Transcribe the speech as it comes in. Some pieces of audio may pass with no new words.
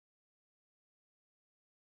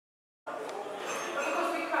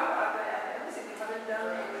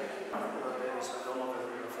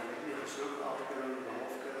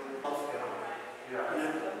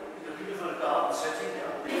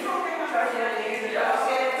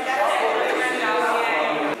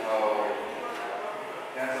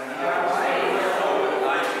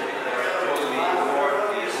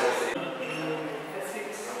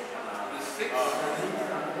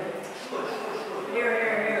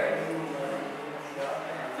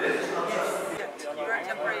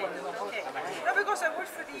because I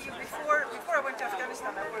worked for the before I went to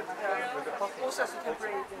Afghanistan. I worked also as a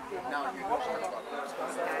temporary for 4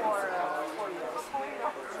 years.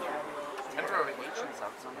 Temporary agent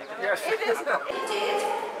sounds something. Yes, it is. We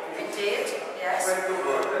did. Yes.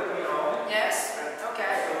 Yes.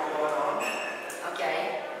 Okay. Okay.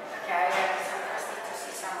 Okay. That's fantastic to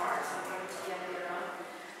see some art, some beauty, and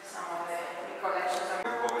some of the collections.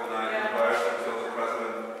 COVID-19 virus until the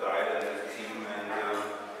president died and his team, and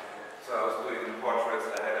so I was doing portraits.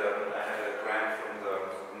 I had a grant from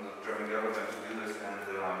the German government to do this, and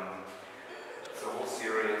it's a whole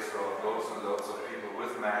series of loads and loads of people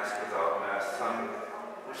with masks, without masks, some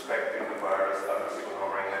respecting the virus, others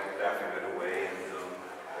ignoring it, laughing it away, and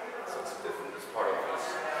so it's different. It's part of this.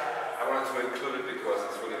 I wanted to include it because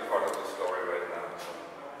it's really part of the story right now.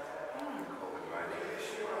 COVID-19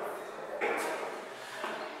 issue.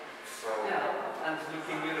 So, And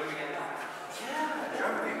looking European. yeah,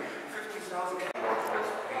 Germany, 50,000 portraits,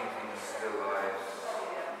 paintings, still lives.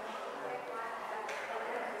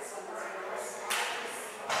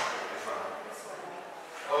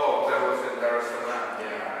 Oh, that was in Dar es Salaam.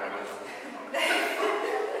 Yeah, I was.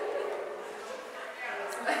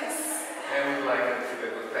 And we like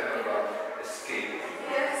it was kind of about escape.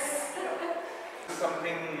 Yes.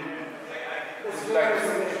 Something like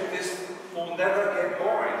this will never get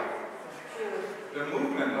boring. The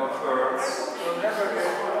movement of birds will never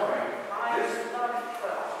get boring.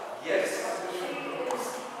 Yes.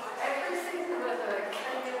 Everything with a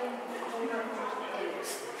Kenyan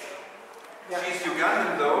She's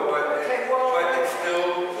Ugandan though, but it's still,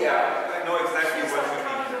 yeah, I know exactly what you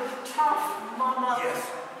mean. tough mama. Yes.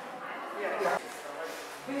 Yeah.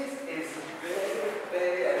 This is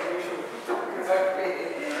very unusual.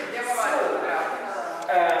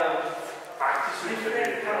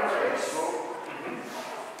 Different countries.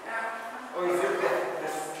 Or is it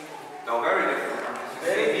No, very different.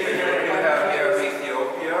 Very Here different. you have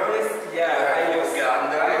Ethiopia.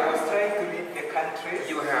 Uganda. I was trying to read the countries.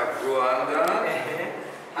 You have Rwanda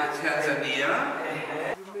and Tanzania.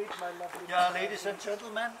 Yeah, ladies and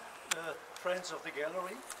gentlemen, friends of the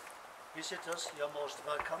gallery, visitors, you're most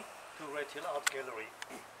welcome to Red Hill Art Gallery.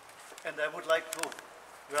 And I would like to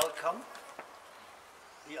welcome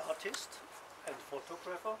the artist and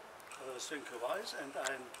photographer, Sönke Weiss, and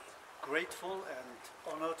I'm grateful and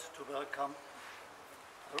honored to welcome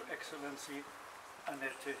Her Excellency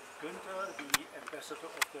Annette Günther, the Ambassador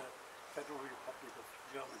of the Federal Republic of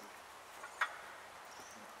Germany.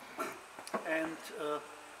 And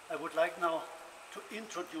I would like now to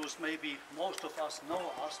introduce, maybe most of us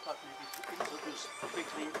know us, but maybe to introduce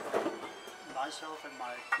quickly myself and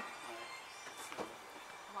my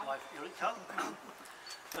wife Erika.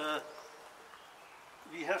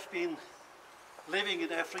 We have been living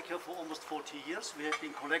in Africa for almost 40 years. We have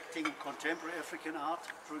been collecting contemporary African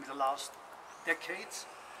art during the last decades.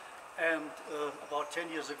 And about 10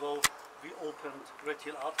 years ago, we opened Red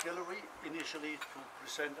Hill Art Gallery, initially to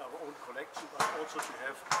present our own collection, but also to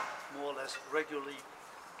have more or less regularly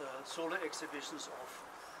solo exhibitions of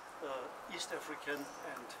East African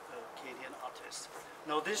and Kenyan artists.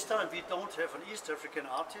 Now this time we don't have an East African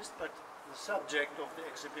artist, but the subject of the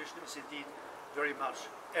exhibition is indeed very much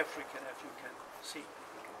African, as you can see.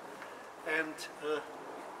 And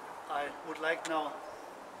I would like now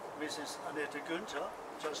Mrs. Annette Günther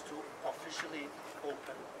just to officially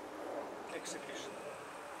open the exhibition.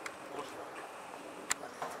 Most welcome.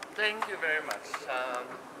 Thank you very much.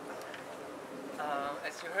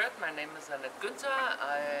 As you heard, my name is Annette Günther.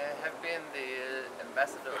 I have been the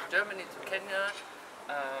ambassador of Germany to Kenya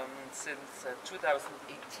since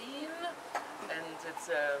 2018, and it's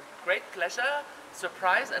a great pleasure,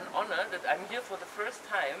 surprise and honor that I'm here for the first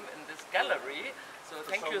time in this gallery. So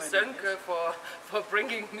thank you, Sönke, for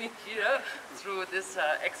bringing me here through this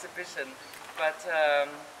exhibition. But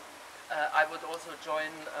I would also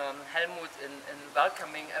join Helmut in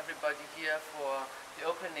welcoming everybody here for the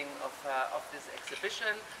opening of this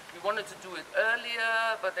exhibition. We wanted to do it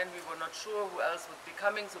earlier, but then we were not sure who else would be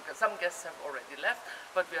coming, so some guests have already left,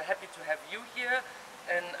 but we are happy to have you here,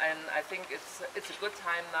 and I think it's a good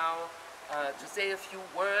time now to say a few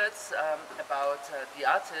words about the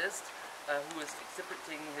artist who is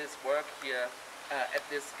exhibiting his work here at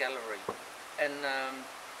this gallery. And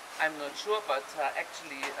I'm not sure, but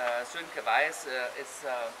actually Sönke Weiss is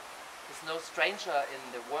no stranger in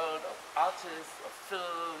the world of artists, of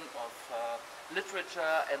film, of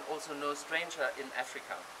literature, and also no stranger in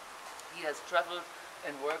Africa. He has traveled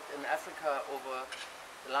and worked in Africa over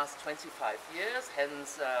the last 25 years,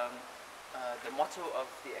 hence the motto of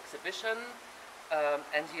the exhibition.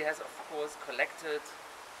 And he has, of course, collected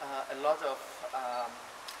a lot of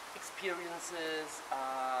experiences,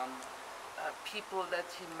 people that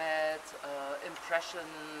he met,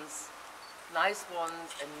 impressions, nice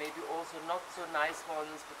ones and maybe also not so nice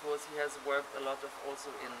ones, because he has worked a lot of also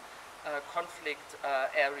in conflict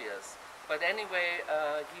areas. But anyway,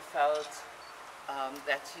 he felt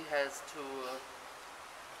that he has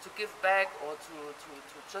to give back, or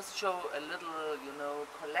to just show a little, you know,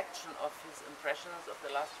 collection of his impressions of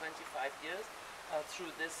the last 25 years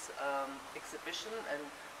through this exhibition,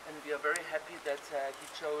 and we are very happy that he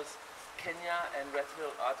chose Kenya and Red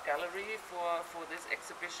Hill Art Gallery for this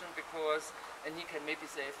exhibition, because, and he can maybe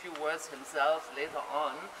say a few words himself later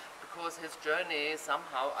on, because his journey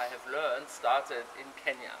somehow, I have learned, started in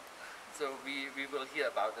Kenya. So we will hear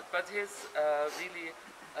about it. But his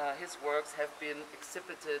his works have been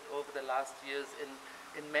exhibited over the last years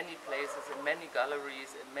in many places, in many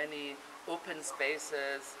galleries, in many open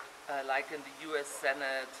spaces, like in the US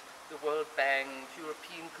Senate, the World Bank,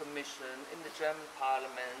 European Commission, in the German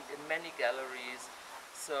Parliament, in many galleries.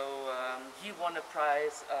 So he won a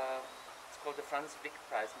prize, it's called the Franz Wick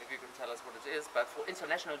Prize, maybe you can tell us what it is, but for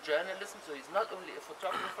international journalism. So he's not only a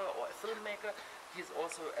photographer or a filmmaker, he's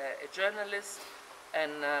also a journalist,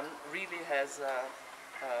 and really has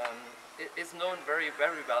is known very,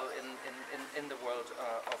 very well in the world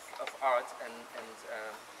of art and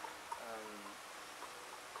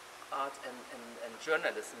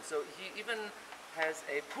journalism. So he even has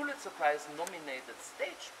a Pulitzer Prize nominated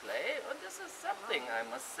stage play, and this is something, I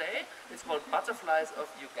must say. It's called Butterflies of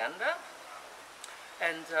Uganda.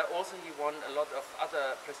 And also he won a lot of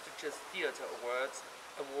other prestigious theater awards,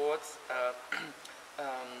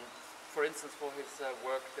 for instance for his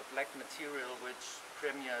work The Black Material, which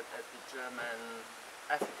premiered at the German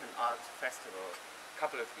African Art Festival a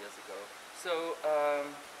couple of years ago. So,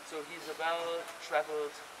 so he's a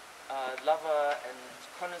well-traveled lover and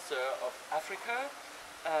connoisseur of Africa,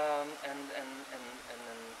 and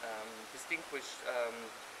distinguished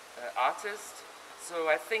artist. So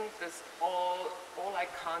I think this all I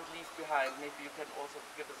can't leave behind. Maybe you can also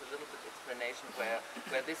give us a little bit explanation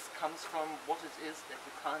where this comes from, what it is that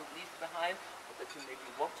you can't leave behind, or that you maybe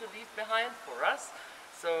want to leave behind for us.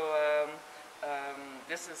 So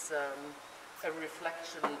this is a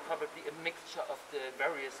reflection, probably a mixture of the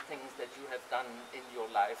various things that you have done in your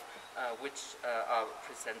life, which are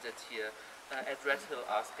presented here at Red Hill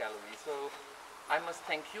Art Gallery. So I must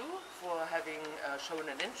thank you for having shown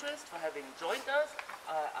an interest, for having joined us.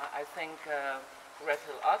 I thank Red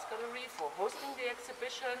Hill Art Gallery for hosting the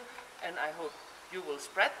exhibition, and I hope you will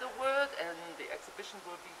spread the word, and the exhibition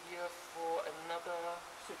will be here for another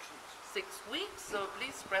 6 weeks. So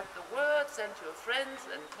please spread the word, send your friends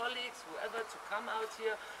and colleagues, whoever, to come out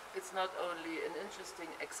here. It's not only an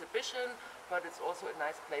interesting exhibition, but it's also a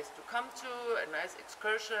nice place to come to, a nice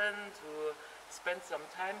excursion, to spend some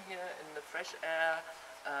time here in the fresh air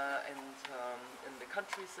and in the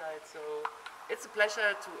countryside. So it's a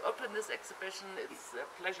pleasure to open this exhibition. It's a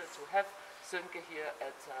pleasure to have Sönke here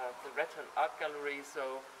at the Red Hill Art Gallery.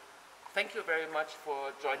 So thank you very much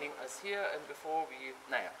for joining us here. And before we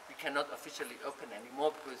cannot officially open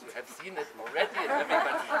anymore because you have seen it already and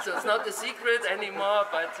everybody, so it's not a secret anymore,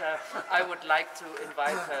 but I would like to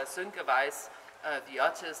invite Sönke Weiss, the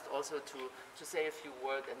artist, also to say a few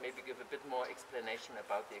words and maybe give a bit more explanation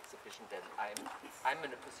about the exhibition than I'm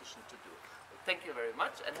in a position to do. Thank you very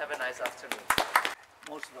much and have a nice afternoon.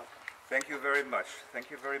 Most welcome. Thank you very much.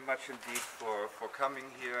 Thank you very much indeed for coming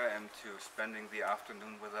here and to spending the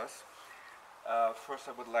afternoon with us. First,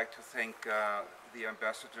 I would like to thank the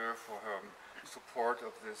ambassador for her support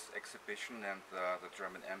of this exhibition and the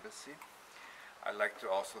German embassy. I'd like to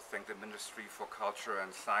also thank the Ministry for Culture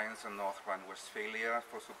and Science in North Rhine-Westphalia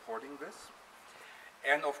for supporting this.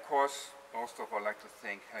 And of course, most of all, I'd like to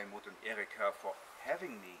thank Helmut and Erika for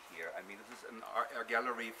having me here. I mean, this is a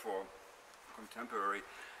gallery for contemporary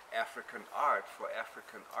African art, for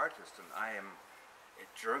African artists, and I am a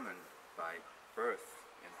German by birth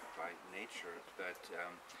and by nature, but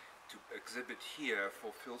to exhibit here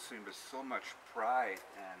fulfills me with so much pride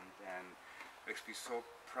and makes me so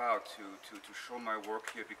proud to show my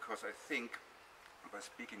work here, because I think, by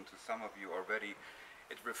speaking to some of you already,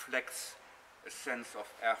 it reflects a sense of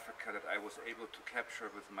Africa that I was able to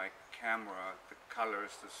capture with my camera, the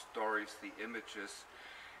colors, the stories, the images.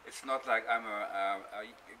 It's not like I'm a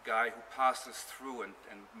guy who passes through and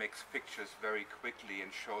makes pictures very quickly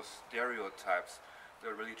and shows stereotypes. I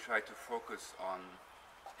really try to focus on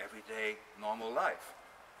everyday normal life.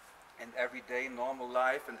 And everyday normal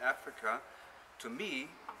life in Africa, to me,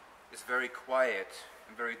 is very quiet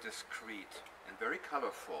and very discreet and very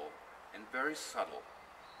colorful and very subtle.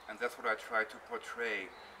 And that's what I try to portray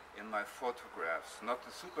in my photographs, not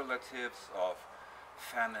the superlatives of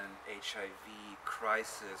famine, HIV,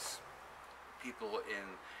 crisis, people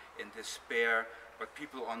in despair, but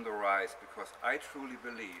people on the rise, because I truly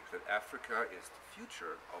believe that Africa is the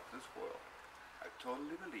future of this world. I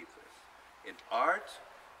totally believe this. In art,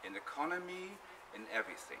 in economy, in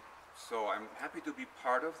everything. So I'm happy to be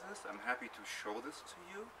part of this. I'm happy to show this to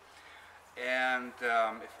you. And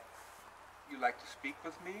if you'd like to speak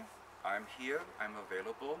with me, I'm here, I'm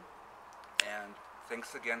available. And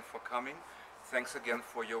thanks again for coming. Thanks again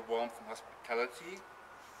for your warmth and hospitality.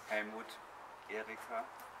 Helmut, Erika,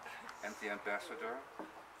 and the ambassador.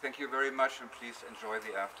 Thank you very much, and please enjoy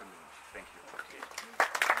the afternoon. Thank you.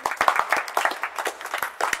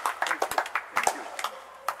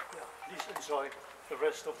 Please enjoy the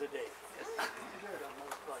rest of the day. Yes.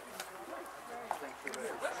 Thank you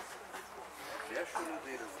very much. Sehr schöne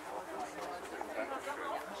Rede, Frau.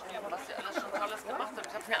 Was ihr alles schon Tolles gemacht habt.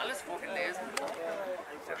 Ich habe mir alles vorgelesen. Das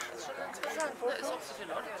ist schon interessant, da ist auch so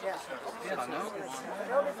viele Leute zu wissen.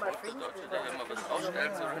 Deutsche, der immer was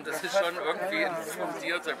ausstellt, sondern das ist schon irgendwie ein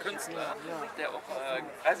fundierter Künstler, der auch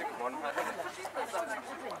Preise gewonnen hat.